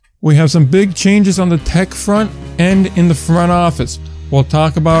We have some big changes on the tech front and in the front office. We'll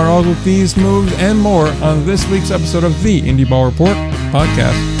talk about all of these moves and more on this week's episode of the Indie Ball Report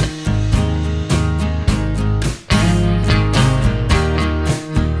podcast.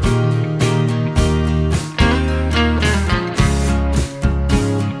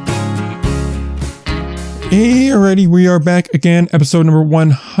 Alrighty, we are back again, episode number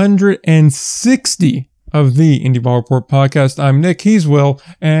 160 of the Indie Ball Report podcast. I'm Nick, he's Will,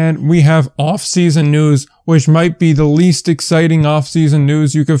 and we have off-season news, which might be the least exciting off-season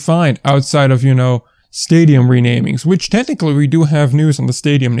news you could find outside of, stadium renamings, which technically we do have news on the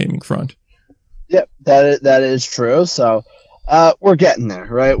stadium naming front. Yep, that is true. So we're getting there,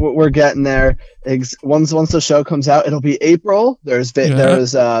 right? We're getting there. Once the show comes out, it'll be April. There's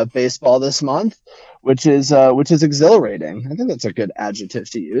baseball this month, which is exhilarating. I think that's a good adjective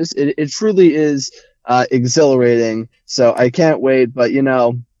to use. It truly is exhilarating. So I can't wait. But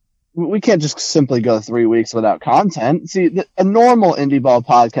we can't just simply go 3 weeks without content. See, a normal Indie Ball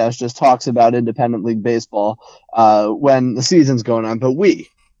podcast just talks about independent league baseball when the season's going on. But we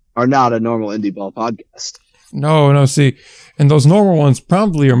are not a normal Indie Ball podcast. No. See, and those normal ones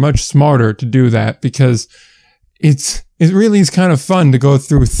probably are much smarter to do that because it really is kind of fun to go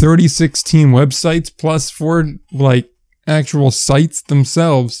through 36 team websites plus 4 actual sites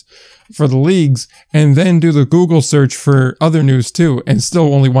themselves for the leagues, and then do the Google search for other news too, and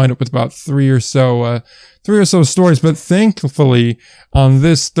still only wind up with about three or so stories. But thankfully, on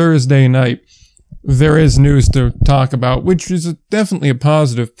this Thursday night, there is news to talk about, which is definitely a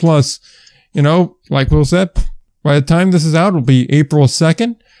positive. Plus, like Will said, by the time this is out, it'll be April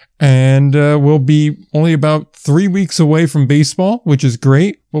 2nd, and we'll be only about 3 weeks away from baseball, which is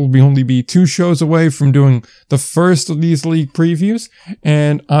great. We'll only be 2 shows away from doing the first of these league previews,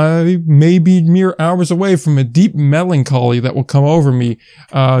 and I may be mere hours away from a deep melancholy that will come over me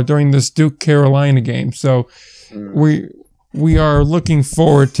during this Duke Carolina game. So we are looking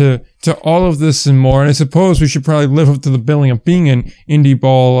forward to all of this and more. And I suppose we should probably live up to the billing of being an Indie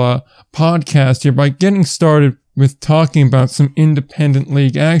Ball podcast here by getting started with talking about some independent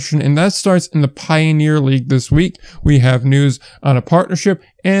league action, and that starts in the Pioneer League this week. We have news on a partnership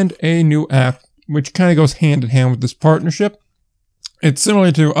and a new app, which kind of goes hand in hand with this partnership. It's similar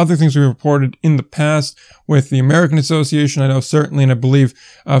to other things we reported in the past with the American Association, I know certainly, and I believe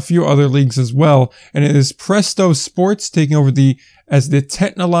a few other leagues as well. And it is Presto Sports taking over as the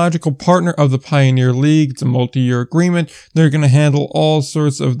technological partner of the Pioneer League. It's a multi-year agreement. They're going to handle all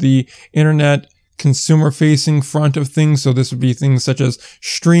sorts of the internet consumer-facing front of things. So this would be things such as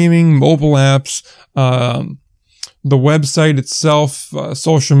streaming, mobile apps, the website itself,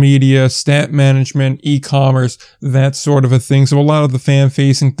 social media, stat management, e-commerce, that sort of a thing. So a lot of the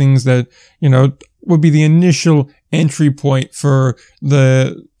fan-facing things that, would be the initial entry point for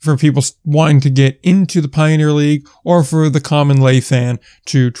people wanting to get into the Pioneer League, or for the common lay fan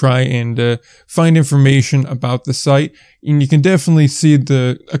to try and find information about the site. And you can definitely see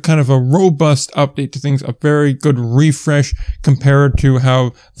a kind of a robust update to things, a very good refresh compared to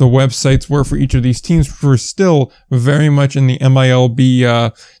how the websites were for each of these teams, which were still very much in the MILB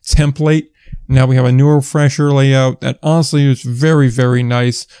template. Now we have a newer, fresher layout that honestly is very, very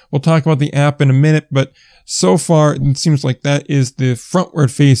nice. We'll talk about the app in a minute, but so far it seems like that is the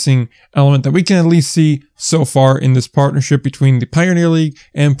frontward-facing element that we can at least see so far in this partnership between the Pioneer League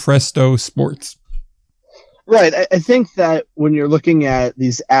and Presto Sports. Right. I think that when you're looking at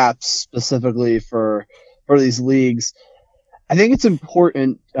these apps specifically for these leagues, I think it's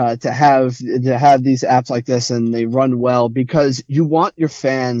important to have these apps like this and they run well, because you want your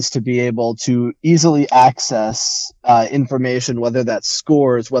fans to be able to easily access information, whether that's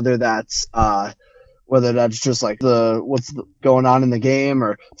scores, whether that's just like what's going on in the game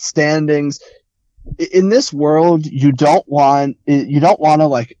or standings. In this world, you don't want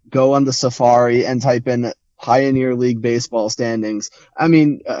to go on the Safari and type in Pioneer League baseball standings. I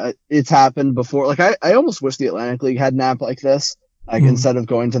mean, it's happened before. I almost wish the Atlantic League had an app like this, instead of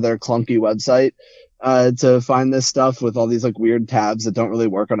going to their clunky website to find this stuff with all these weird tabs that don't really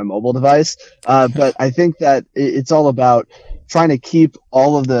work on a mobile device. But I think that it's all about trying to keep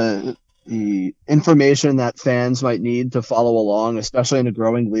all of the information that fans might need to follow along, especially in a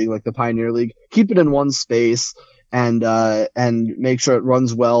growing league like the Pioneer League. Keep it in one space and make sure it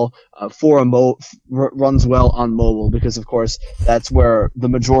runs well runs well on mobile, because of course that's where the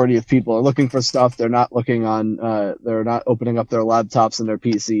majority of people are looking for stuff. They're not looking on they're not opening up their laptops and their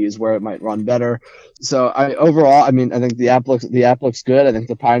PCs where it might run better. So I think the app looks good. I think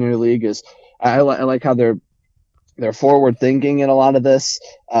the Pioneer League is I like how they're forward thinking in a lot of this.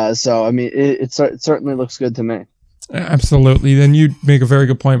 So I mean it certainly looks good to me. Absolutely. Then you make a very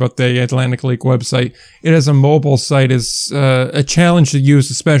good point about the Atlantic League website. It as a mobile site is a challenge to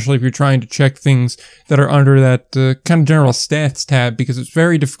use, especially if you're trying to check things that are under that kind of general stats tab, because it's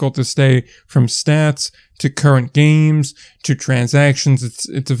very difficult to stay from stats to current games to transactions.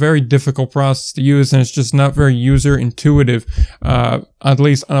 It's a very difficult process to use, and it's just not very user intuitive, at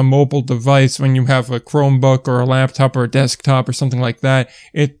least on a mobile device. When you have a Chromebook or a laptop or a desktop or something like that,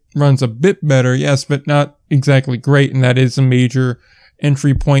 it runs a bit better, yes, but not exactly great, and that is a major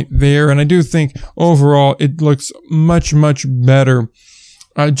entry point there. And I do think overall it looks much, much better,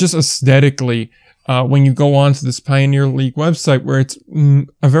 just aesthetically, when you go on to this Pioneer League website, where it's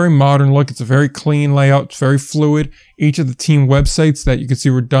a very modern look. It's a very clean layout. It's very fluid. Each of the team websites that you can see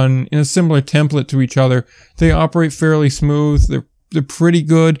were done in a similar template to each other. They operate fairly smooth. They're pretty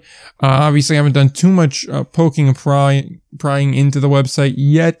good. Obviously, I haven't done too much poking and prying into the website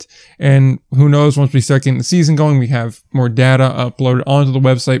yet. And who knows, once we start getting the season going, we have more data uploaded onto the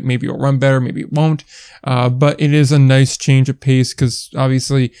website. Maybe it'll run better, maybe it won't. But it is a nice change of pace, because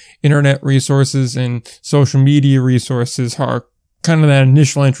obviously internet resources and social media resources are kind of that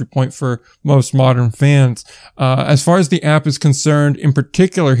initial entry point for most modern fans. As far as the app is concerned, in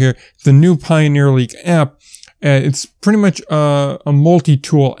particular here, the new Pioneer League app, it's pretty much a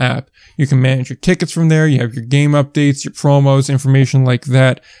multi-tool app. You can manage your tickets from there. You have your game updates, your promos, information like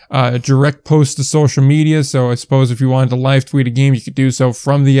that. Direct post to social media. So I suppose if you wanted to live tweet a game, you could do so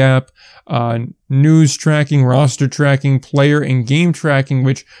from the app. News tracking, roster tracking, player and game tracking,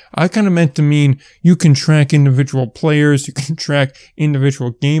 which I kind of meant to mean you can track individual players, you can track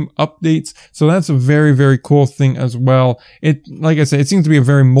individual game updates. So that's a very, very cool thing as well. Like I said, it seems to be a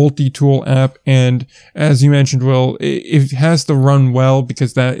very multi-tool app, and as you mentioned, Will, it has to run well,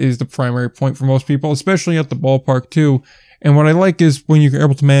 because that is the primary point for most people, especially at the ballpark too. And what I like is when you're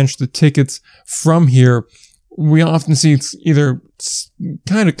able to manage the tickets from here, we often see it's either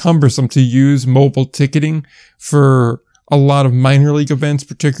kind of cumbersome to use mobile ticketing for a lot of minor league events,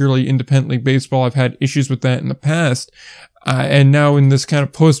 particularly independent league baseball. I've had issues with that in the past. And now in this kind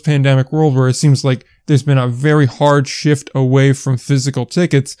of post-pandemic world where it seems like there's been a very hard shift away from physical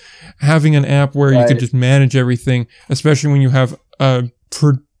tickets, having an app where you can just manage everything, especially when you have a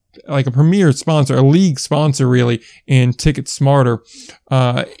premier sponsor, a league sponsor really, in Ticket Smarter,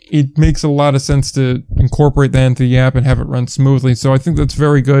 it makes a lot of sense to incorporate that into the app and have it run smoothly. So I think that's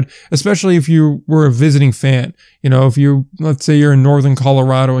very good, especially if you were a visiting fan. You know, if let's say you're in northern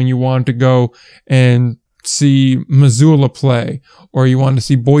Colorado and you want to go and see Missoula play, or you want to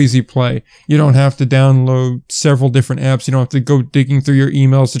see Boise play, you don't have to download several different apps. You don't have to go digging through your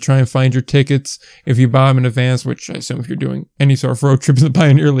emails to try and find your tickets if you buy them in advance, which I assume if you're doing any sort of road trip in the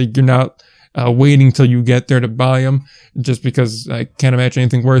Pioneer League, you're not waiting till you get there to buy them, just because I can't imagine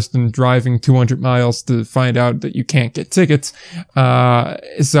anything worse than driving 200 miles to find out that you can't get tickets.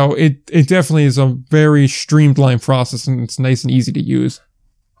 So it definitely is a very streamlined process, and it's nice and easy to use.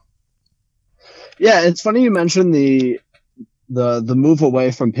 Yeah, it's funny you mentioned the move away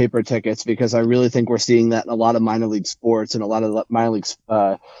from paper tickets, because I really think we're seeing that in a lot of minor league sports and a lot of minor league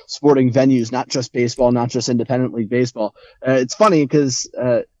sporting venues, not just baseball, not just independent league baseball. It's funny because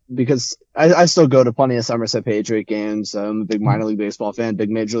I still go to plenty of Somerset Patriot games. I'm a big minor league baseball fan,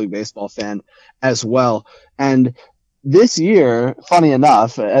 big major league baseball fan as well. And this year, funny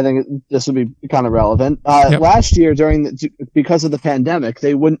enough, I think this would be kind of relevant. Last year, because of the pandemic,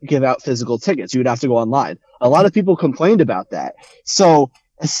 they wouldn't give out physical tickets. You would have to go online. A lot of people complained about that. So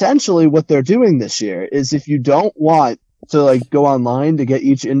essentially what they're doing this year is, if you don't want to go online to get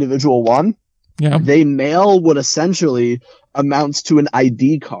each individual one, they mail what essentially amounts to an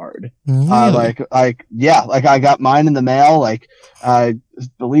ID card. Really? I got mine in the mail, I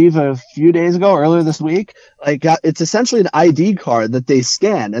believe a few days ago, earlier this week. It's essentially an ID card that they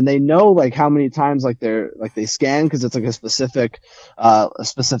scan, and they know how many times they scan, because it's a specific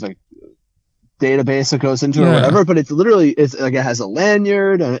database that goes into it or whatever, but it has a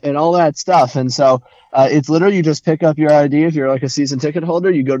lanyard and all that stuff. And so it's literally, you just pick up your ID. If you're a season ticket holder,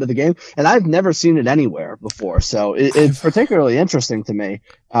 you go to the game, and I've never seen it anywhere before. So it's particularly interesting to me.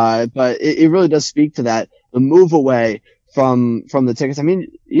 But it really does speak to that, the move away from the tickets. I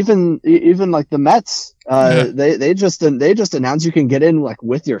mean, even the Mets, they just announced you can get in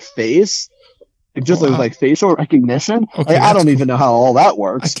with your face. Just facial recognition. Okay, I don't even know how all that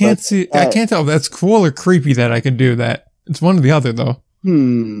works. I can't tell if that's cool or creepy that I can do that. It's one or the other, though.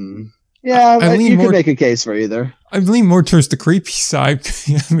 Yeah, you can make a case for either. I lean more towards the creepy side.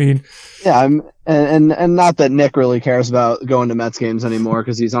 I mean, yeah, and not that Nick really cares about going to Mets games anymore,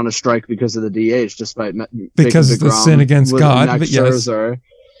 because he's on a strike because of the DH, despite because of the sin against God. But yes.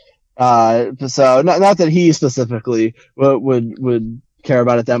 So not that he specifically would care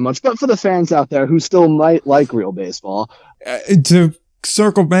about it that much, but for the fans out there who still might like real baseball. To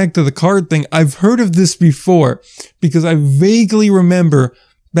circle back to the card thing, I've heard of this before because I vaguely remember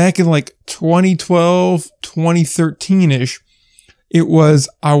back in like 2012, 2013-ish, it was,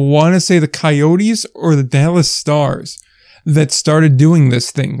 I want to say the Coyotes or the Dallas Stars that started doing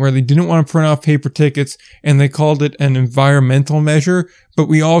this thing where they didn't want to print off paper tickets and they called it an environmental measure, but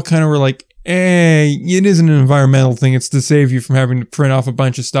we all kind of were like, it isn't an environmental thing. It's to save you from having to print off a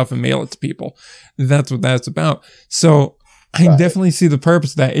bunch of stuff and mail it to people. That's what that's about. So I definitely see the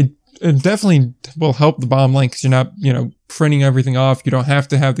purpose of that. It definitely will help the bottom line because you're not, printing everything off. You don't have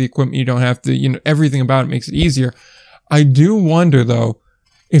to have the equipment. You don't have to, everything about it makes it easier. I do wonder though,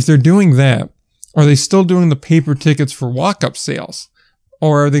 if they're doing that, are they still doing the paper tickets for walk-up sales?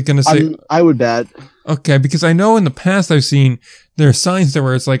 Or are they going to say... I would bet. Okay, because I know in the past I've seen there are signs there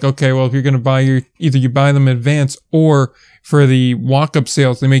where it's like, okay, well, if you're going to buy either you buy them in advance or for the walk-up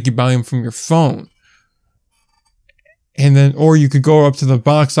sales, they make you buy them from your phone. And then, or you could go up to the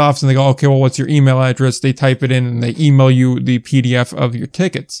box office and they go, okay, well, what's your email address? They type it in and they email you the PDF of your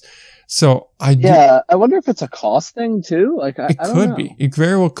tickets. So I wonder if it's a cost thing too. Like I don't know. It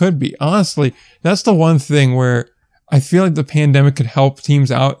very well could be. Honestly, that's the one thing where I feel like the pandemic could help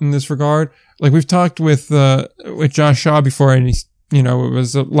teams out in this regard. Like we've talked with Josh Shaw before, and he's, it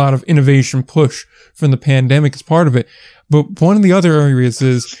was a lot of innovation push from the pandemic as part of it. But one of the other areas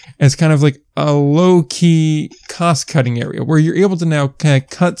is kind of like a low key cost cutting area where you're able to now kind of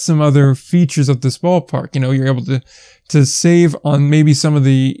cut some other features of this ballpark. You're able to save on maybe some of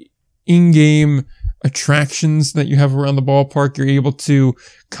the in-game attractions that you have around the ballpark. You're able to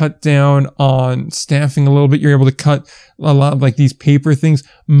cut down on staffing a little bit. You're able to cut a lot of like these paper things,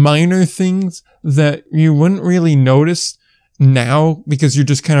 minor things that you wouldn't really notice now because you're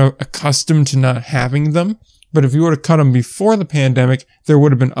just kind of accustomed to not having them. But if you would have cut them before the pandemic, there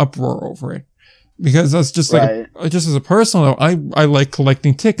would have been uproar over it. Because that's just like, just as a personal note, I like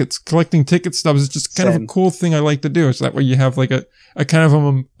collecting tickets. Collecting ticket stubs is just kind of a cool thing I like to do. So that way you have like a kind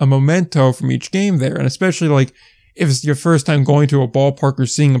of a memento from each game there. And especially like if it's your first time going to a ballpark or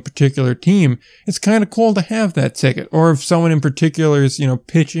seeing a particular team, it's kind of cool to have that ticket. Or if someone in particular is,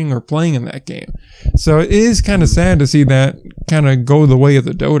 pitching or playing in that game. So it is kind of sad to see that kind of go the way of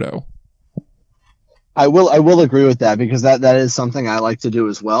the dodo. I will agree with that because that is something I like to do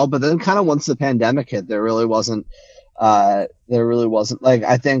as well. But then kind of once the pandemic hit, there really wasn't like,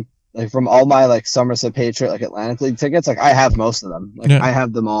 I think like from all my like Somerset Patriot, like Atlantic League tickets, like I have most of them. Like I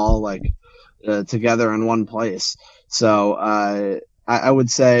have them all like together in one place. So I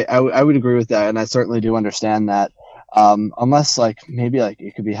would say I would agree with that. And I certainly do understand that. Unless like maybe like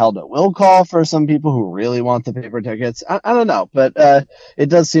it could be held at will call for some people who really want the paper tickets. I don't know, but it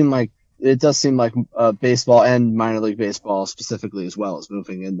does seem like baseball and minor league baseball specifically as well is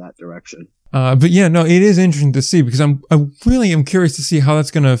moving in that direction. But yeah, no, it is interesting to see because I really am curious to see how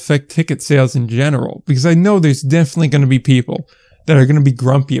that's going to affect ticket sales in general. Because I know there's definitely going to be people that are going to be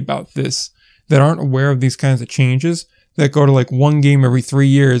grumpy about this, that aren't aware of these kinds of changes, that go to like one game every 3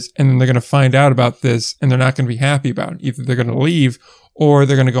 years and then they're going to find out about this and they're not going to be happy about it. Either they're going to leave or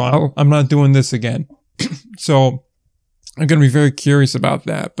they're going to go, oh, I'm not doing this again. So I'm going to be very curious about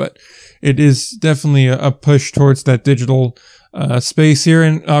that, but it is definitely a push towards that digital space here.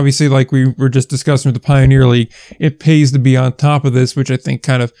 And obviously, like we were just discussing with the Pioneer League, it pays to be on top of this, which I think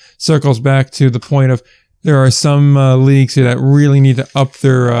kind of circles back to the point of there are some leagues here that really need to up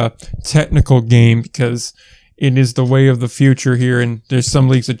their technical game because it is the way of the future here. And there's some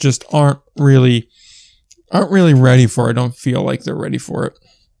leagues that just aren't really ready for it. I don't feel like they're ready for it.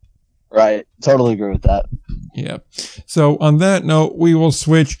 Right. Totally agree with that. Yeah. So on that note, we will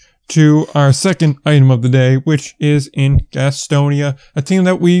switch to our second item of the day, which is in Gastonia, a team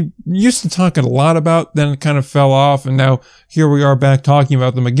that we used to talk a lot about, then it kind of fell off, and now here we are back talking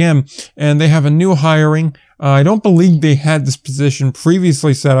about them again. And they have a new hiring. I don't believe they had this position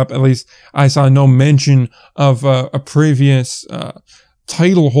previously set up. At least I saw no mention of a previous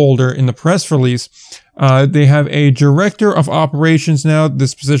title holder in the press release. They have a director of operations now.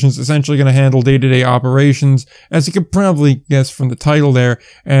 This position is essentially going to handle day-to-day operations, as you could probably guess from the title there.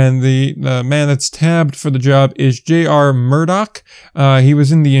 And the man that's tabbed for the job is J.R. Murdoch. He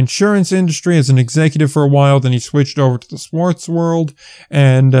was in the insurance industry as an executive for a while, then he switched over to the sports world,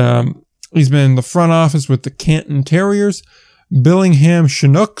 and he's been in the front office with the Canton Terriers, Billingham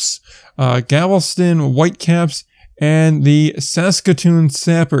Chinooks, Galveston Whitecaps, and the Saskatoon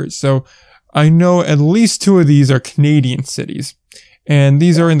Sappers. So I know at least two of these are Canadian cities, and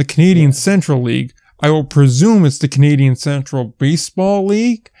these are in the Canadian Central League. I will presume it's the Canadian Central Baseball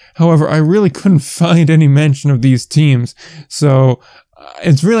League. However, I really couldn't find any mention of these teams. So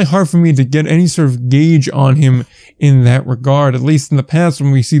it's really hard for me to get any sort of gauge on him in that regard. At least in the past, when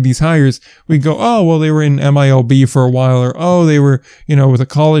we see these hires, we go, oh, well, they were in MILB for a while, or, oh, they were, with a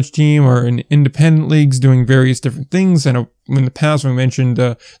college team or in independent leagues doing various different things. And in the past, when we mentioned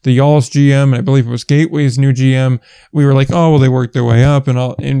the Y'all's GM, and I believe it was Gateway's new GM, we were like, oh, well, they worked their way up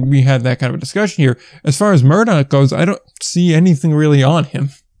and we had that kind of a discussion here. As far as Murdoch goes, I don't see anything really on him.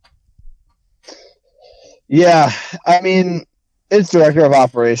 Yeah, I mean, it's director of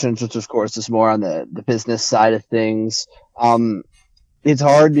operations, which of course is more on the business side of things. It's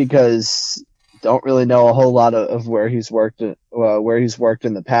hard because don't really know a whole lot of where he's worked in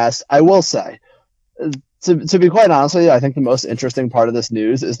the past. I will say, to be quite honest with you, I think the most interesting part of this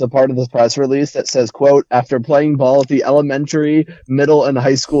news is the part of the press release that says, quote, after playing ball at the elementary, middle, and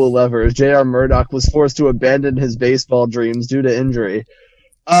high school levels, J.R. Murdoch was forced to abandon his baseball dreams due to injury.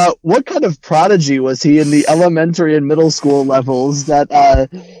 What kind of prodigy was he in the elementary and middle school levels that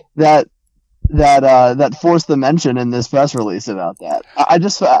forced the mention in this press release about that? I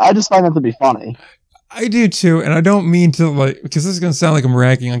just find that to be funny. I do too, and I don't mean to, because this is going to sound like I'm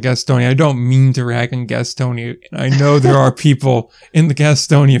ragging on Gastonia. I don't mean to rag on Gastonia, and I know there are people in the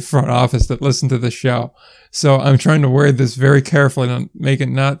Gastonia front office that listen to the show, so I'm trying to word this very carefully and make it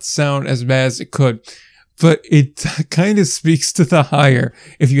not sound as bad as it could. But it kind of speaks to the hire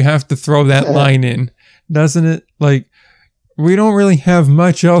if you have to throw that line in, doesn't it? We don't really have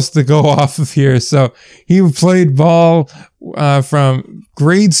much else to go off of here. So he played ball from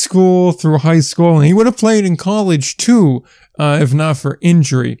grade school through high school, and he would have played in college too, if not for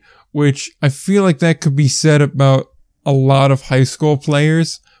injury, which I feel like that could be said about a lot of high school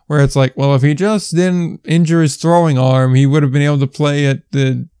players, where it's like, well, if he just didn't injure his throwing arm, he would have been able to play at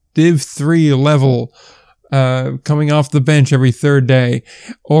the Div 3 level, coming off the bench every third day,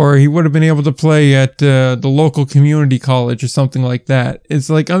 or he would have been able to play at the local community college or something like that. It's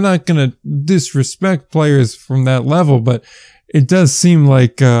like, I'm not going to disrespect players from that level, but it does seem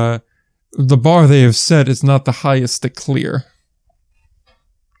like the bar they have set is not the highest to clear.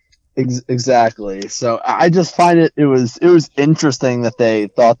 Exactly. So I just find it was interesting that they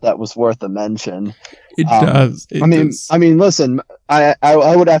thought that was worth a mention. It does. I mean, listen,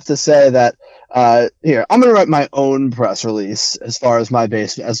 I would have to say that here, I'm going to write my own press release as far as my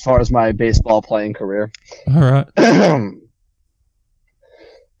baseball playing career. All right.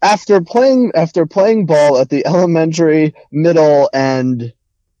 After playing ball at the elementary, middle, and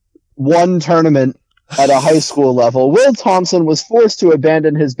one tournament at a high school level, Will Thompson was forced to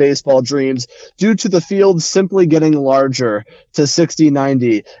abandon his baseball dreams due to the field simply getting larger to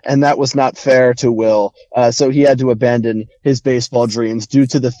 60-90, and that was not fair to Will. So he had to abandon his baseball dreams due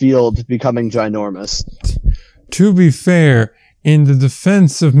to the field becoming ginormous. To be fair, in the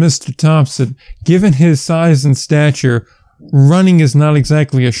defense of Mr. Thompson, given his size and stature, running is not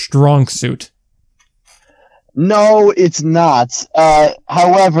exactly a strong suit. No, it's not.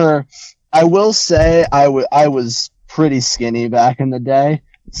 However, I will say I was pretty skinny back in the day.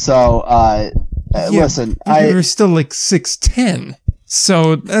 So, listen, you were still like 6'10",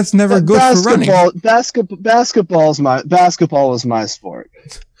 so that's never good for running. Basketball is my sport.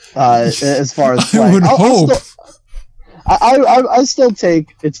 As far as playing. I would hope. I still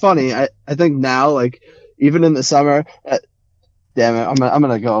take. It's funny. I think now, like, even in the summer. Damn it! I'm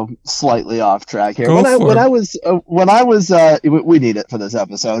gonna go slightly off track here. When I was, we need it for this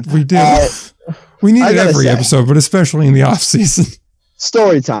episode. We do. We need it every episode, but especially in the off season.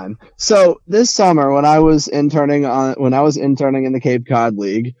 Story time. So this summer, when I was interning in the Cape Cod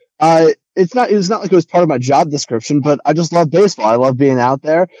League, it was not like it was part of my job description, but I just love baseball. I love being out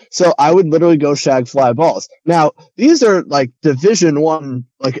there. So I would literally go shag fly balls. Now these are like Division I,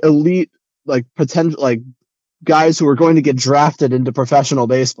 like elite, like potential, like guys who are going to get drafted into professional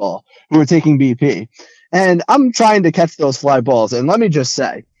baseball who are taking BP. And I'm trying to catch those fly balls. And let me just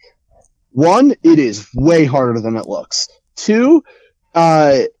say, one, it is way harder than it looks. Two,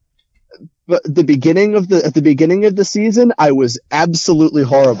 at the beginning of the season, I was absolutely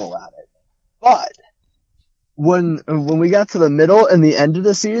horrible at it. But when we got to the middle and the end of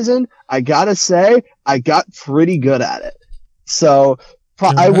the season, I gotta say, I got pretty good at it. So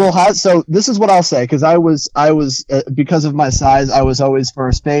I will have. So this is what I'll say, because I was because of my size, I was always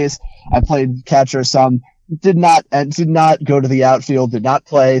first base. I played catcher some. Did not go to the outfield. Did not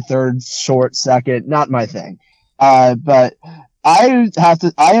play third, short, second. Not my thing. But I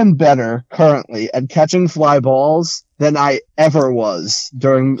am better currently at catching fly balls than I ever was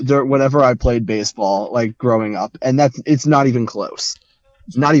during whenever I played baseball, like growing up, and it's not even close.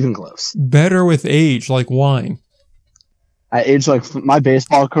 Not even close. Better with age, like wine. I age like my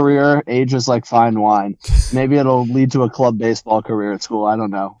baseball career ages like fine wine. Maybe it'll lead to a club baseball career at school. I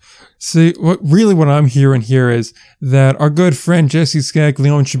don't know. See, what I'm hearing here is that our good friend Jesse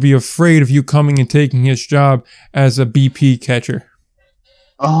Scaglione should be afraid of you coming and taking his job as a BP catcher.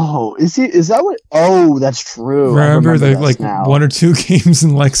 Oh, is he? Is that what? Oh, that's true. Remember the like now. 1 or 2 games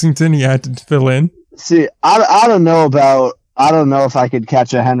in Lexington he had to fill in? See, I don't know if I could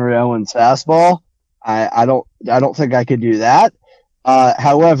catch a Henry Owens fastball. I don't think I could do that.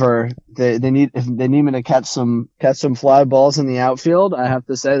 However, they need me to catch some fly balls in the outfield. I have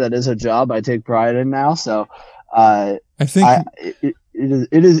to say that is a job I take pride in now. So, I think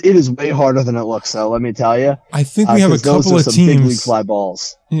it is way harder than it looks. So let me tell you. I think we have a couple of teams. Big league fly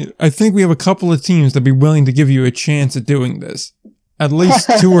balls. I think we have a couple of teams that be willing to give you a chance at doing this. At least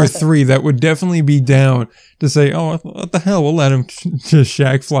 2 or 3 that would definitely be down to say, "Oh, what the hell? We'll let him just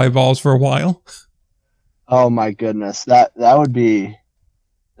shag fly balls for a while." Oh my goodness, that would be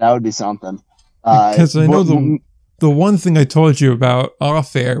something. Because I know the one thing I told you about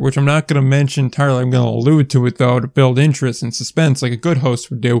off air, which I'm not going to mention entirely, I'm going to allude to it though to build interest and suspense, like a good host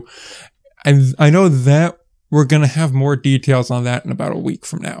would do. And I know that we're going to have more details on that in about a week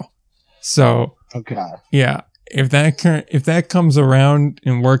from now. So, okay, yeah, if that comes around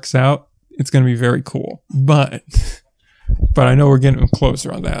and works out, it's going to be very cool. But I know we're getting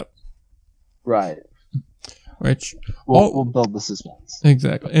closer on that. Right. Which we'll build the suspense.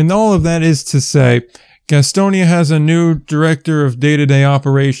 Exactly. And all of that is to say, Gastonia has a new director of day-to-day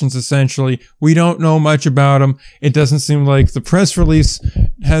operations, essentially. We don't know much about him. It doesn't seem like the press release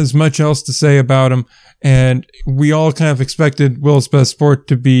has much else to say about him. And we all kind of expected Will's best sport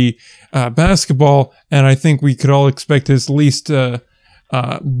to be basketball. And I think we could all expect his least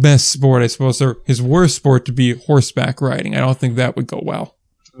best sport, I suppose, or his worst sport to be horseback riding. I don't think that would go well.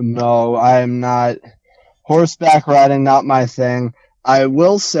 No, I'm not. Horseback riding, not my thing. I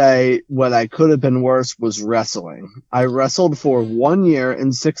will say what I could have been worse was wrestling. I wrestled for 1 year in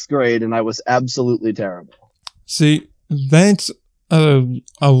 6th grade, and I was absolutely terrible. See, that's a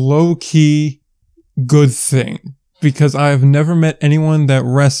low-key good thing, because I have never met anyone that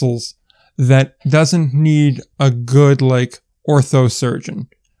wrestles that doesn't need a good, like, ortho surgeon.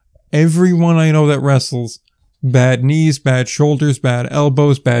 Everyone I know that wrestles, bad knees, bad shoulders, bad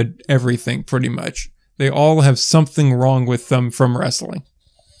elbows, bad everything, pretty much. They all have something wrong with them from wrestling.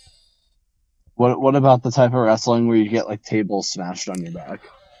 What about the type of wrestling where you get like tables smashed on your back?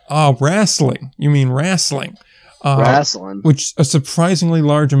 Wrestling. You mean wrestling. Wrestling. Which a surprisingly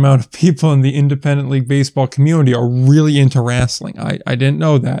large amount of people in the independent league baseball community are really into wrestling. I didn't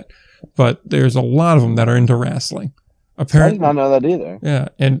know that, but there's a lot of them that are into wrestling. Apparently, I did not know that either. Yeah,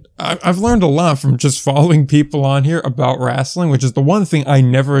 and I've learned a lot from just following people on here about wrestling, which is the one thing I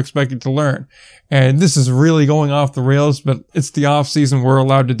never expected to learn. And this is really going off the rails, but it's the off season. We're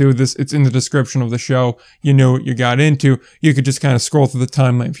allowed to do this. It's in the description of the show. You know what you got into. You could just kind of scroll through the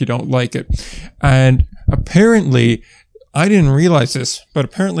timeline if you don't like it. And apparently, I didn't realize this, but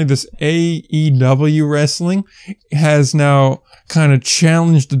apparently this AEW wrestling has now kind of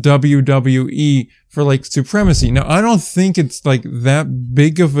challenged the WWE for like supremacy. Now, I don't think it's like that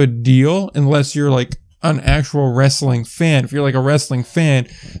big of a deal unless you're like an actual wrestling fan. If you're like a wrestling fan,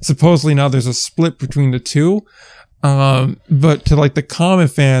 supposedly now there's a split between the two. But to like the common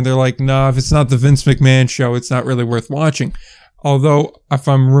fan, they're like, nah, if it's not the Vince McMahon show, it's not really worth watching. Although, if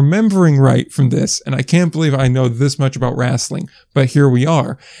I'm remembering right from this, and I can't believe I know this much about wrestling, but here we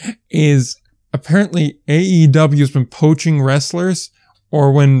are, is apparently AEW has been poaching wrestlers,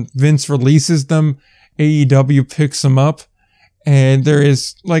 or when Vince releases them, AEW picks them up. And there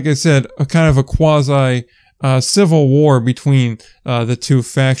is, like I said, a kind of a quasi civil war between the two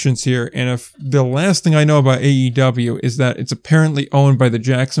factions here. And if the last thing I know about AEW is that it's apparently owned by the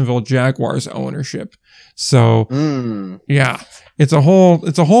Jacksonville Jaguars ownership. So, yeah, it's a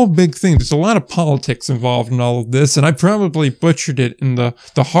whole big thing. There's a lot of politics involved in all of this, and I probably butchered it, and the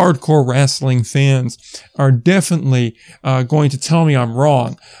hardcore wrestling fans are definitely going to tell me I'm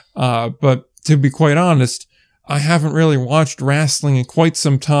wrong. But to be quite honest, I haven't really watched wrestling in quite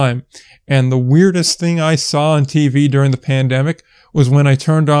some time, and the weirdest thing I saw on TV during the pandemic was when I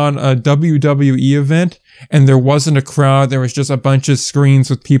turned on a WWE event and there wasn't a crowd. There was just a bunch of screens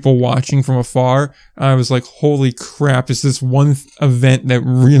with people watching from afar. I was like, holy crap, is this one event that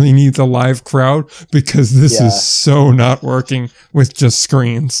really needs a live crowd? Because this is so not working with just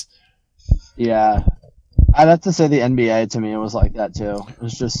screens. Yeah. I'd have to say the NBA to me, it was like that too. It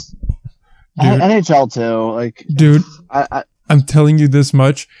was just NHL too. Like, dude, I'm telling you this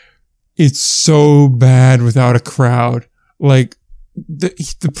much. It's so bad without a crowd. Like,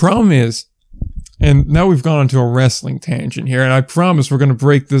 the problem is, and now we've gone onto a wrestling tangent here, and I promise we're going to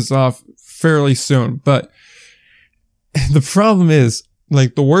break this off fairly soon, but the problem is,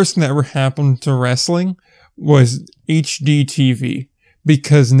 like, the worst thing that ever happened to wrestling was HD TV.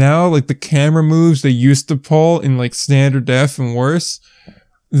 Because now, like, the camera moves they used to pull in, like, standard def and worse,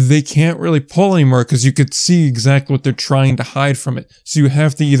 they can't really pull anymore because you could see exactly what they're trying to hide from it. So you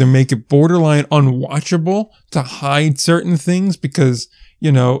have to either make it borderline unwatchable to hide certain things because,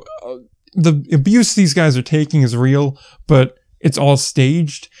 you know, the abuse these guys are taking is real, but it's all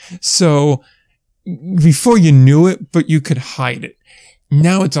staged. So before you knew it, but you could hide it.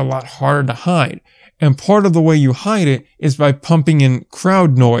 Now it's a lot harder to hide. And part of the way you hide it is by pumping in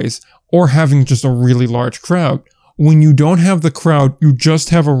crowd noise or having just a really large crowd. When you don't have the crowd, you just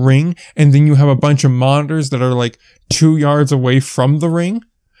have a ring and then you have a bunch of monitors that are like 2 yards away from the ring.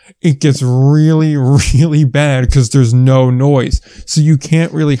 It gets really, really bad because there's no noise. So you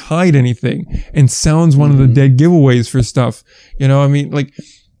can't really hide anything. And sound's one of the dead giveaways for stuff. You know, I mean, like,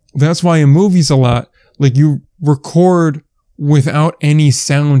 that's why in movies a lot, like, you record without any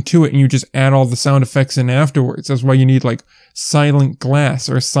sound to it and you just add all the sound effects in afterwards. That's why you need like silent glass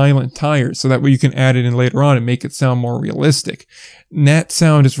or silent tires, so that way you can add it in later on and make it sound more realistic. And that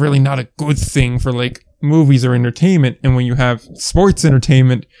sound is really not a good thing for like movies or entertainment, and when you have sports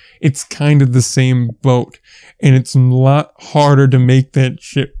entertainment, it's kind of the same boat, and it's a lot harder to make that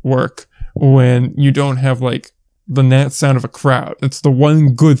shit work when you don't have like the net sound of a crowd. That's the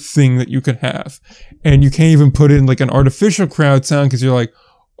one good thing that you could have. And you can't even put in like an artificial crowd sound because you're like,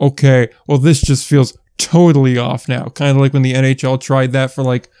 okay, well, this just feels totally off now. Kind of like when the NHL tried that for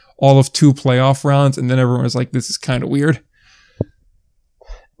like all of 2 playoff rounds, and then everyone was like, this is kind of weird.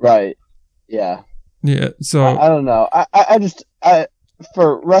 Right. Yeah. Yeah. So I don't know. I just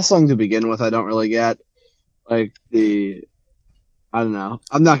for wrestling to begin with, I don't really get like I don't know.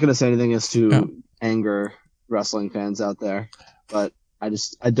 I'm not going to say anything as to anger wrestling fans out there, but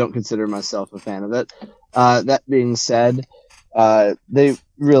I don't consider myself a fan of it. That being said, they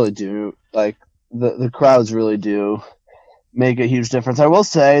really do, like, the crowds really do make a huge difference. I will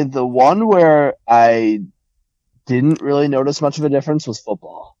say the one where I didn't really notice much of a difference was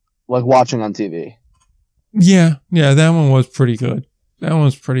football, like watching on TV. Yeah, that one was pretty good. That one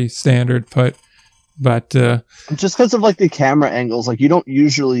was pretty standard, but just because of like the camera angles, like you don't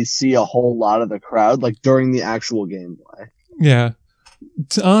usually see a whole lot of the crowd like during the actual gameplay. Yeah.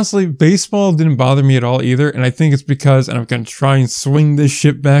 Honestly, baseball didn't bother me at all either, and I think it's because, and I'm going to try and swing this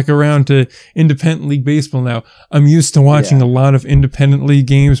shit back around to independent league baseball now. I'm used to watching a lot of independent league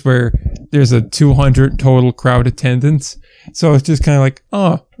games where there's a 200 total crowd attendance, so it's just kind of like,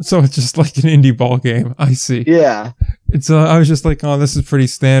 oh, so it's just like an indie ball game. I see. Yeah. It's I was just like, oh, this is pretty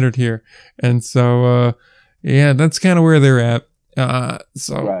standard here, and so yeah, that's kind of where they're at.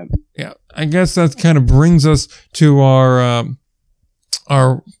 So right. Yeah, I guess that kind of brings us to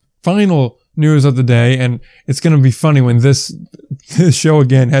our final news of the day, and it's going to be funny when this show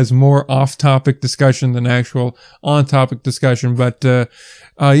again has more off-topic discussion than actual on-topic discussion. But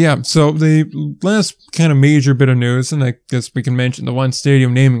yeah, so the last kind of major bit of news, and I guess we can mention the one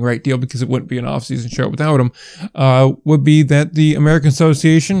stadium naming right deal because it wouldn't be an off-season show without him, would be that the American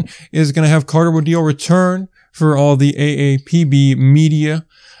Association is going to have Carter Woodell return for all the AAPB media.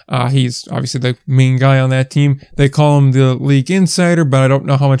 He's obviously the main guy on that team. They call him the league insider, but I don't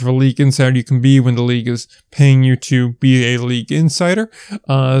know how much of a league insider you can be when the league is paying you to be a league insider.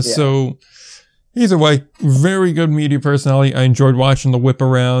 So either way, very good media personality. I enjoyed watching the whip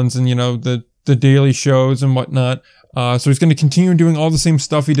arounds and, you know, the daily shows and whatnot. So he's going to continue doing all the same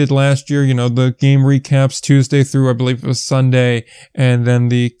stuff he did last year. You know, the game recaps Tuesday through, I believe it was Sunday, and then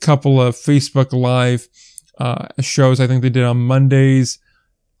the couple of Facebook Live, shows I think they did on Mondays.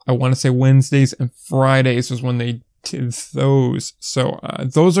 I want to say Wednesdays and Fridays was when they did those. So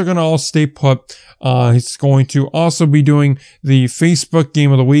those are going to all stay put. He's going to also be doing the Facebook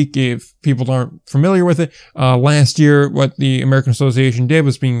Game of the Week. If people aren't familiar with it, last year what the American Association did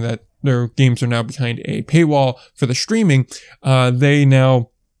was, being that their games are now behind a paywall for the streaming, they now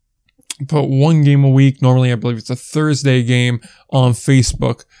put one game a week. Normally, I believe it's a Thursday game on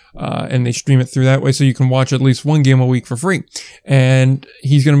Facebook. And they stream it through that way, so you can watch at least one game a week for free. And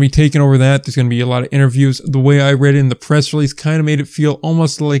he's going to be taking over that. There's going to be a lot of interviews. The way I read it in the press release kind of made it feel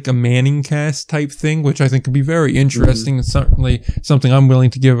almost like a Manning cast type thing, which I think could be very interesting and certainly something I'm willing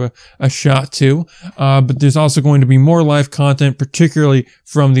to give a shot to. But there's also going to be more live content, particularly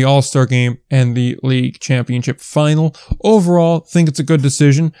from the All-Star Game and the League Championship Final. Overall, think it's a good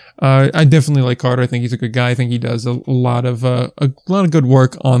decision. I definitely like Carter. I think he's a good guy. I think he does a lot of good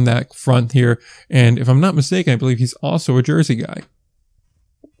work on that front here. And if I'm not mistaken, I believe he's also a Jersey guy.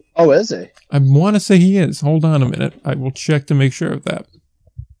 Oh, is he? I want to say he is. Hold on a minute. I will check to make sure of that.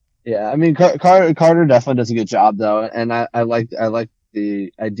 Yeah, I mean Carter definitely does a good job though, and I like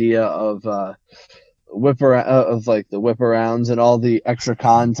the idea of like the whip arounds and all the extra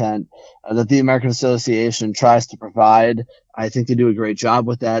content that the American Association tries to provide. I think they do a great job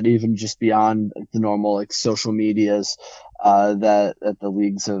with that, even just beyond the normal like social medias that the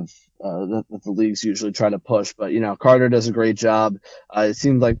leagues have. That the leagues usually try to push, but Carter does a great job. It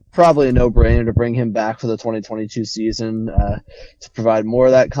seemed like probably a no-brainer to bring him back for the 2022 season to provide more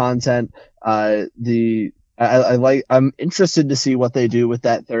of that content. I'm interested to see what they do with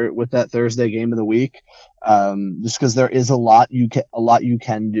that Thursday game of the week, just because there is a lot you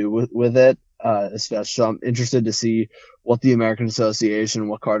can do with it. Especially, so I'm interested to see what the American Association,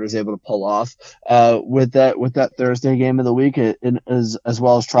 what Carter's able to pull off with that Thursday game of the week, as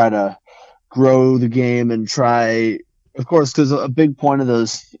well as try to grow the game and try, of course, because a big point of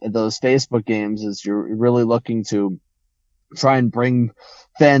those Facebook games is you're really looking to try and bring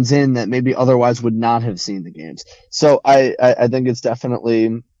fans in that maybe otherwise would not have seen the games. So I think it's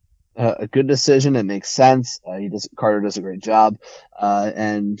definitely a good decision. It makes sense. Carter does a great job,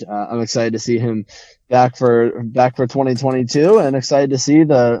 and I'm excited to see him back for 2022, and excited to see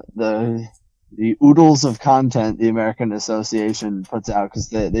the oodles of content the American Association puts out, because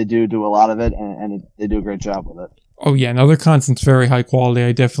they do a lot of it, and they do a great job with it. Oh yeah, no, their content's very high quality.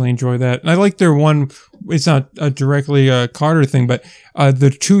 I definitely enjoy that. And I like their one. It's not directly a Carter thing, but the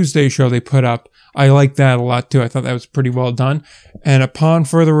Tuesday show they put up. I like that a lot too. I thought that was pretty well done. And upon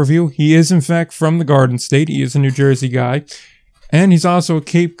further review, he is in fact from the Garden State. He is a New Jersey guy. And he's also a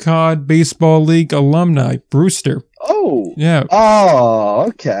Cape Cod Baseball League alumni, Brewster. Oh. Yeah. Oh,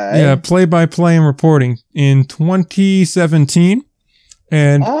 okay. Yeah, play-by-play and reporting in 2017.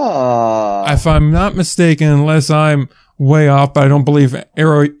 And if I'm not mistaken, unless I'm way off, but I don't believe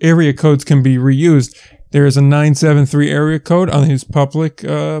area codes can be reused, there is a 973 area code on his public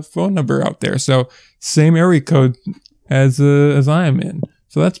phone number out there. So same area code as I am in.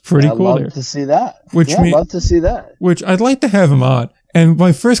 So that's pretty cool. I'd love to see that. I'd love to see that. Which I'd like to have him on. And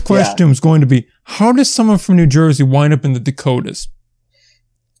my first question was going to be, how does someone from New Jersey wind up in the Dakotas?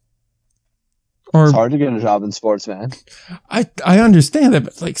 It's hard to get a job in sports, man. I understand that,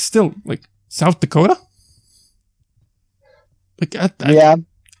 but still, South Dakota?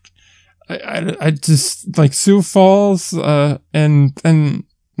 I just Sioux Falls, and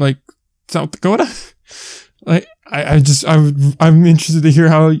South Dakota. I'm interested to hear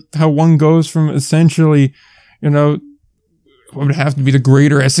how one goes from essentially, what would have to be the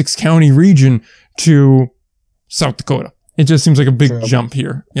greater Essex County region to South Dakota. It just seems like a big jump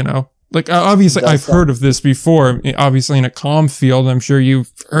here, obviously I've heard of this before, obviously in a comm field. I'm sure you've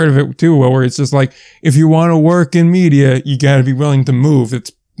heard of it too, where it's just if you want to work in media, you got to be willing to move.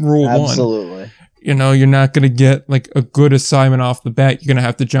 It's rule one. Absolutely. You're not going to get a good assignment off the bat. You're going to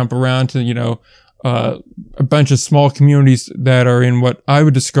have to jump around to, a bunch of small communities that are in what I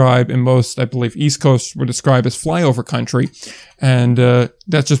would describe, and most, I believe, East Coast would describe as flyover country. And,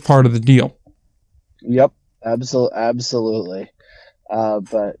 that's just part of the deal. Yep. Absolutely.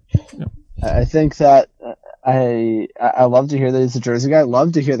 But I think that I love to hear that he's a Jersey guy. I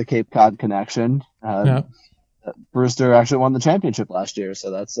love to hear the Cape Cod connection. Brewster actually won the championship last year,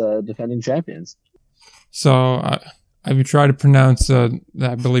 so that's defending champions. So I would try to pronounce, I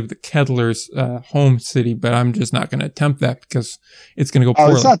believe, the Kettler's home city, but I'm just not going to attempt that because it's going to go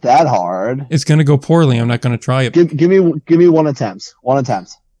poorly. Oh, it's not that hard. It's going to go poorly. I'm not going to try it. Give me one attempt. One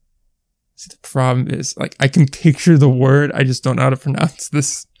attempt. The problem is, I can picture the word. I just don't know how to pronounce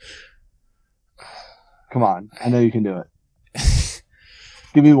this. Come on. I know you can do it.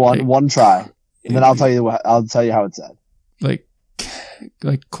 Give me one try. And then I'll tell you how it's said. Like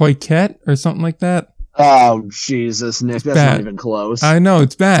Coiquette or something like that. Oh, Jesus, Nick. That's not even close. I know,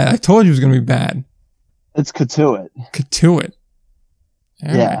 it's bad. I told you it was going to be bad. It's Cotuit. Cotuit.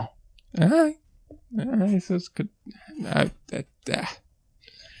 Yeah. All right. So it's good. Yeah,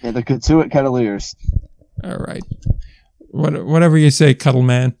 the Cotuit Kettleers. All right. Whatever you say, Cuddle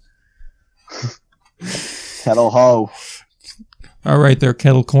Man. Kettle Ho. All right there,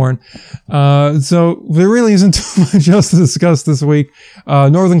 Kettle Corn. So there really isn't too much else to discuss this week.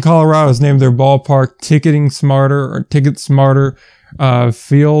 Northern Colorado has named their ballpark Ticket Smarter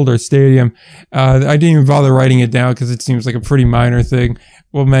Field or Stadium. I didn't even bother writing it down because it seems like a pretty minor thing.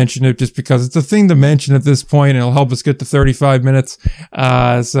 We'll mention it just because it's a thing to mention at this point, and it'll help us get to 35 minutes.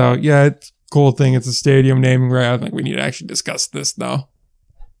 So yeah, it's a cool thing. It's a stadium naming right. I think we need to actually discuss this now.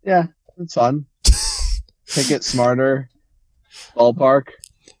 Yeah, it's fun. Ticket Smarter. Ballpark,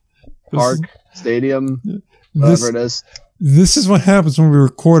 park, stadium, whatever it is. This is what happens when we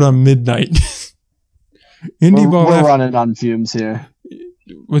record on midnight. We're running on fumes here.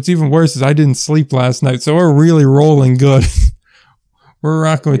 What's even worse is I didn't sleep last night, so we're really rolling good. We're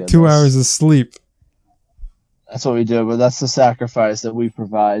rocking with 2 hours of sleep. That's what we do, but that's the sacrifice that we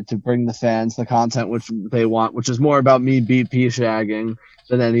provide to bring the fans the content which they want, which is more about me BP shagging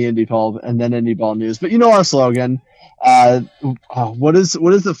than any indie ball news. But you know our slogan. What is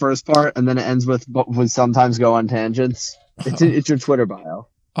the first part, and then it ends with "we sometimes go on tangents." It's your Twitter bio.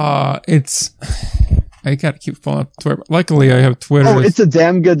 I gotta keep following up Twitter. Luckily, I have Twitter. Oh, it's a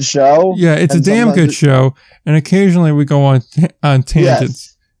damn good show. Yeah, it's a damn good show, and occasionally we go on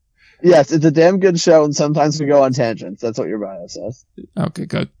tangents. Yes, it's a damn good show, and sometimes we go on tangents. That's what your bio says. Okay,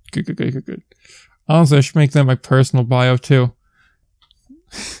 good. Honestly, I should make that my personal bio too.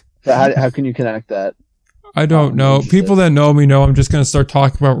 So how can you connect that? I don't know. People that know me know I'm just going to start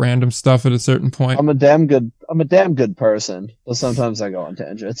talking about random stuff at a certain point. I'm a damn good person, but sometimes I go on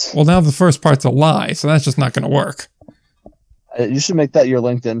tangents. Well, now the first part's a lie, so that's just not going to work. You should make that your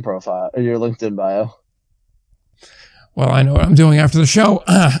LinkedIn profile or your LinkedIn bio. Well, I know what I'm doing after the show.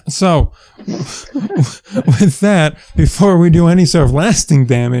 So, with that, before we do any sort of lasting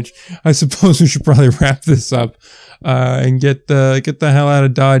damage, I suppose we should probably wrap this up and get the hell out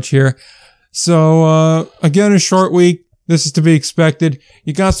of Dodge here. So, again, a short week. This is to be expected.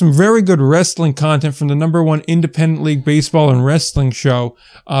 You got some very good wrestling content from the #1 independent league baseball and wrestling show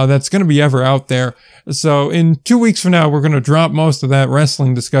that's going to be ever out there. So in 2 weeks from now, we're going to drop most of that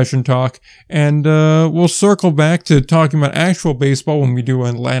wrestling discussion talk, and we'll circle back to talking about actual baseball when we do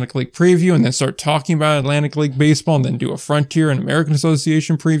an Atlantic League preview, and then start talking about Atlantic League baseball, and then do a Frontier and American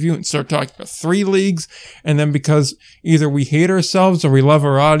Association preview, and start talking about 3 leagues. And then because either we hate ourselves or we love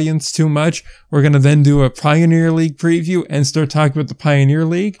our audience too much, we're going to then do a Pioneer League preview and start talking about the Pioneer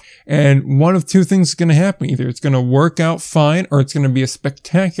League. And one of 2 things is going to happen. Either it's going to work out fine, or it's going to be a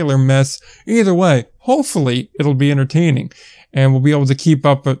spectacular mess. Either way, hopefully it'll be entertaining, and we'll be able to keep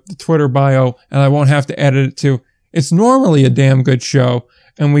up the Twitter bio, and I won't have to edit it too. It's normally a damn good show,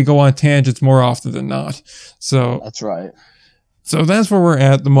 and we go on tangents more often than not. So that's right. So that's where we're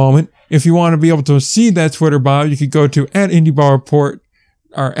at the moment. If you want to be able to see that Twitter bio, you could go to @IndieBallReport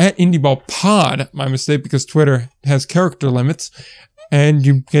or @IndieBallPod, my mistake, because Twitter has character limits. And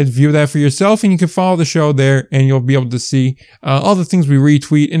you can view that for yourself, and you can follow the show there, and you'll be able to see all the things we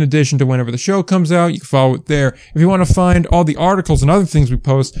retweet in addition to whenever the show comes out. You can follow it there. If you want to find all the articles and other things we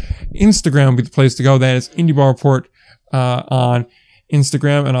post, Instagram will be the place to go. That is IndieBallReport on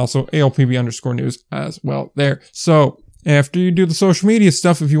Instagram, and also ALPB_news as well there. So after you do the social media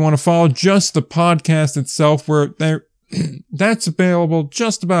stuff, if you want to follow just the podcast itself, we're there. That's available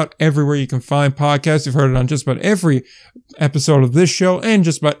just about everywhere you can find podcasts. You've heard it on just about every episode of this show and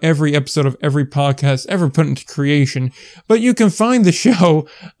just about every episode of every podcast ever put into creation. But you can find the show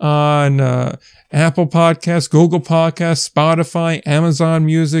on Apple Podcasts, Google Podcasts, Spotify, Amazon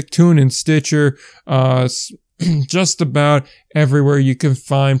Music, TuneIn, Stitcher, just about everywhere you can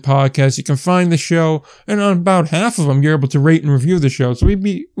find podcasts. You can find the show, and on about half of them, you're able to rate and review the show. So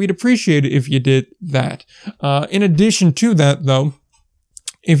we'd appreciate it if you did that. In addition to that, though,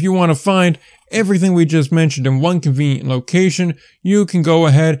 if you want to find everything we just mentioned in one convenient location, you can go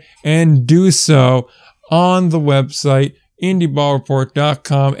ahead and do so on the website,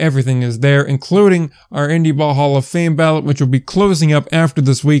 IndieBallReport.com. Everything is there, including our Indie Ball Hall of Fame ballot, which will be closing up after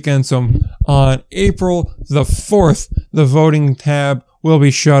this weekend. So on April the 4th, the voting tab will be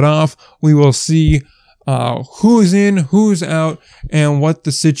shut off. We will see who's in, who's out, and what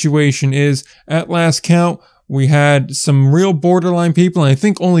the situation is. At last count, we had some real borderline people, and I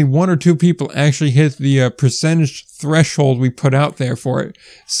think only 1 or 2 people actually hit the percentage threshold we put out there for it.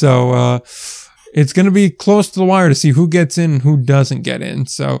 So, it's going to be close to the wire to see who gets in and who doesn't get in.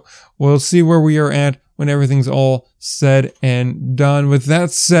 So we'll see where we are at when everything's all said and done. With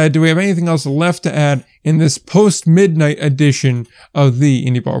that said, do we have anything else left to add in this post-midnight edition of the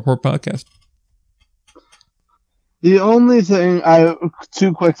Indie Ball Report podcast? The only thing,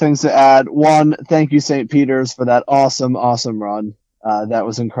 2 quick things to add. 1, thank you, St. Peter's, for that awesome run. That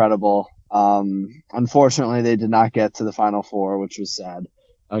was incredible. Unfortunately, they did not get to the Final Four, which was sad.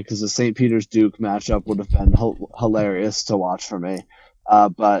 Because the St. Peter's Duke matchup would have been hilarious to watch for me.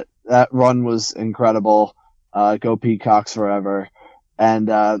 But that run was incredible. Go Peacocks forever. And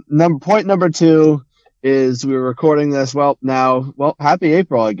point number 2 is we were recording this. Happy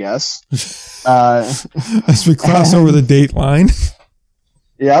April, I guess. As we cross over the date line.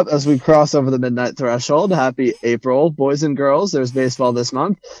 Yep, as we cross over the midnight threshold, happy April, boys and girls. There's baseball this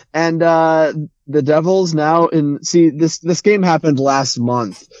month. And the Devils now this game happened last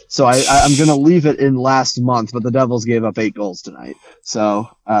month. So I'm going to leave it in last month, but the Devils gave up 8 goals tonight. So,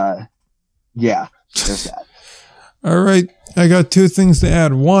 yeah, there's that. All right, I got 2 things to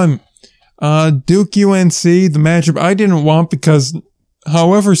add. One, Duke UNC, the matchup I didn't want because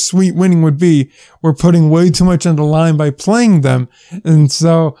however sweet winning would be, we're putting way too much on the line by playing them. And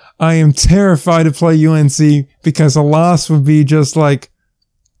so I am terrified to play UNC because a loss would be just like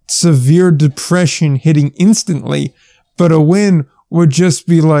severe depression hitting instantly. But a win would just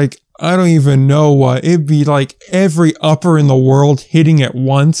be like, I don't even know what. It'd be like every upper in the world hitting at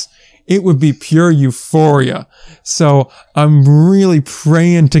once. It would be pure euphoria. So I'm really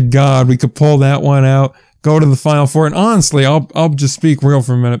praying to God we could pull that one out. Go to the Final Four. And honestly, I'll just speak real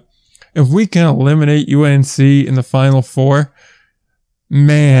for a minute. If we can eliminate UNC in the Final Four,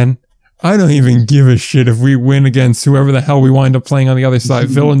 man, I don't even give a shit if we win against whoever the hell we wind up playing on the other side.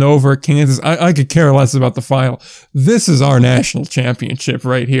 Villanova, Kansas. I could care less about the final. This is our national championship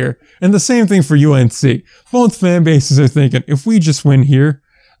right here. And the same thing for UNC. Both fan bases are thinking, if we just win here,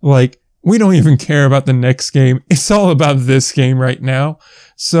 like, we don't even care about the next game. It's all about this game right now.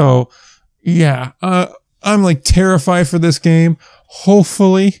 So, yeah, I'm like terrified for this game.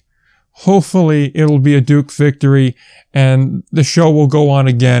 Hopefully it'll be a Duke victory and the show will go on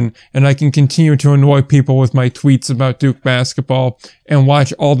again and I can continue to annoy people with my tweets about Duke basketball and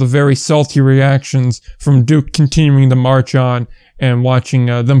watch all the very salty reactions from Duke continuing to march on and watching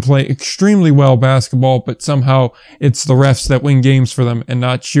them play extremely well basketball, but somehow it's the refs that win games for them and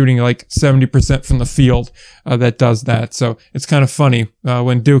not shooting like 70% from the field that does that. So it's kind of funny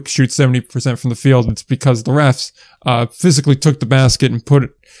when Duke shoots 70% from the field, it's because the refs physically took the basket and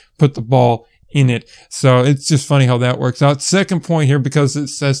put the ball in it. So it's just funny how that works out. Second point here, because it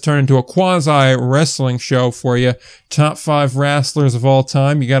says turn into a quasi wrestling show for you. Top 5 wrestlers of all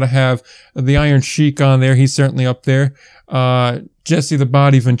time. You got to have the Iron Sheik on there. He's certainly up there. Jesse the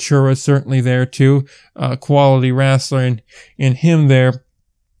Body Ventura certainly there too. Quality wrestler in him there.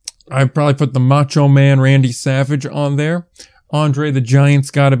 I'd probably put the Macho Man Randy Savage on there. Andre the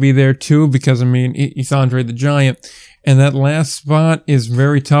Giant's got to be there too because I mean he's Andre the Giant. And that last spot is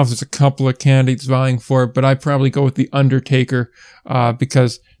very tough. There's a couple of candidates vying for it, but I'd probably go with the Undertaker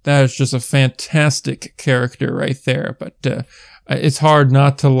because that is just a fantastic character right there. But it's hard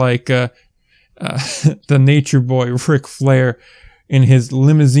not to like the Nature Boy Ric Flair in his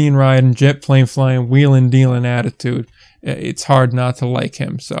limousine riding, jet plane flying, wheeling dealing attitude. It's hard not to like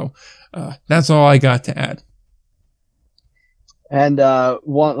him. So that's all I got to add. And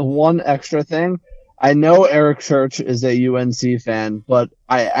one extra thing. I know Eric Church is a UNC fan, but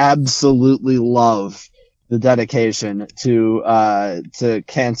I absolutely love the dedication to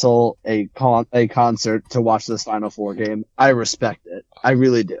cancel a concert to watch this Final Four game. I respect it. I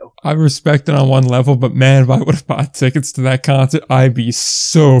really do. I respect it on one level, but man, if I would have bought tickets to that concert, I'd be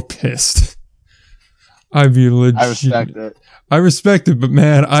so pissed. I'd be legit. I respect it. I respect it, but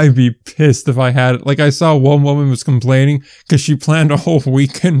man, I'd be pissed if I had it. Like I saw one woman was complaining because she planned a whole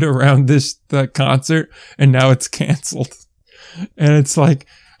weekend around that concert and now it's canceled. And it's like,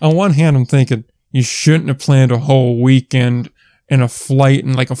 on one hand, I'm thinking you shouldn't have planned a whole weekend and a flight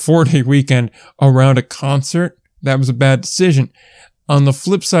and like a 4-day weekend around a concert. That was a bad decision. On the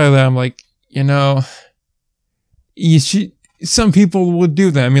flip side of that, I'm like, some people would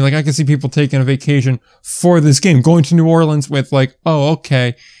do that. I mean, like, I can see people taking a vacation for this game, going to New Orleans with like, oh,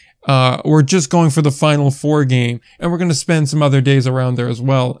 okay, we're just going for the Final Four game, and we're going to spend some other days around there as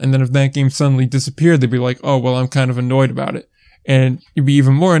well. And then if that game suddenly disappeared, they'd be like, oh, well, I'm kind of annoyed about it. And you'd be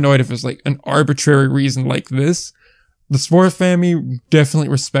even more annoyed if it's like an arbitrary reason like this. The sport family definitely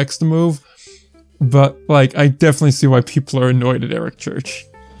respects the move, but like, I definitely see why people are annoyed at Eric Church.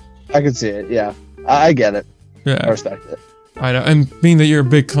 I can see it, yeah. I get it. Yeah. I respect it. I know, and being that you're a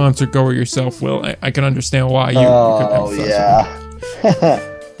big concert goer yourself, Will, I can understand why you couldn't yeah.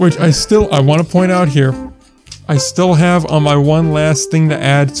 Which I want to point out here, I still have on my one last thing to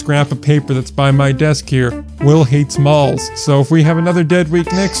add scrap of paper that's by my desk here, Will hates malls. So if we have another dead week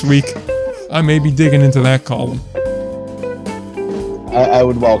next week, I may be digging into that column. I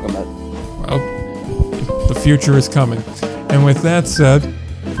would welcome it. Well, the future is coming. And with that said,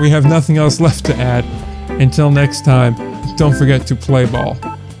 we have nothing else left to add. Until next time, don't forget to play ball.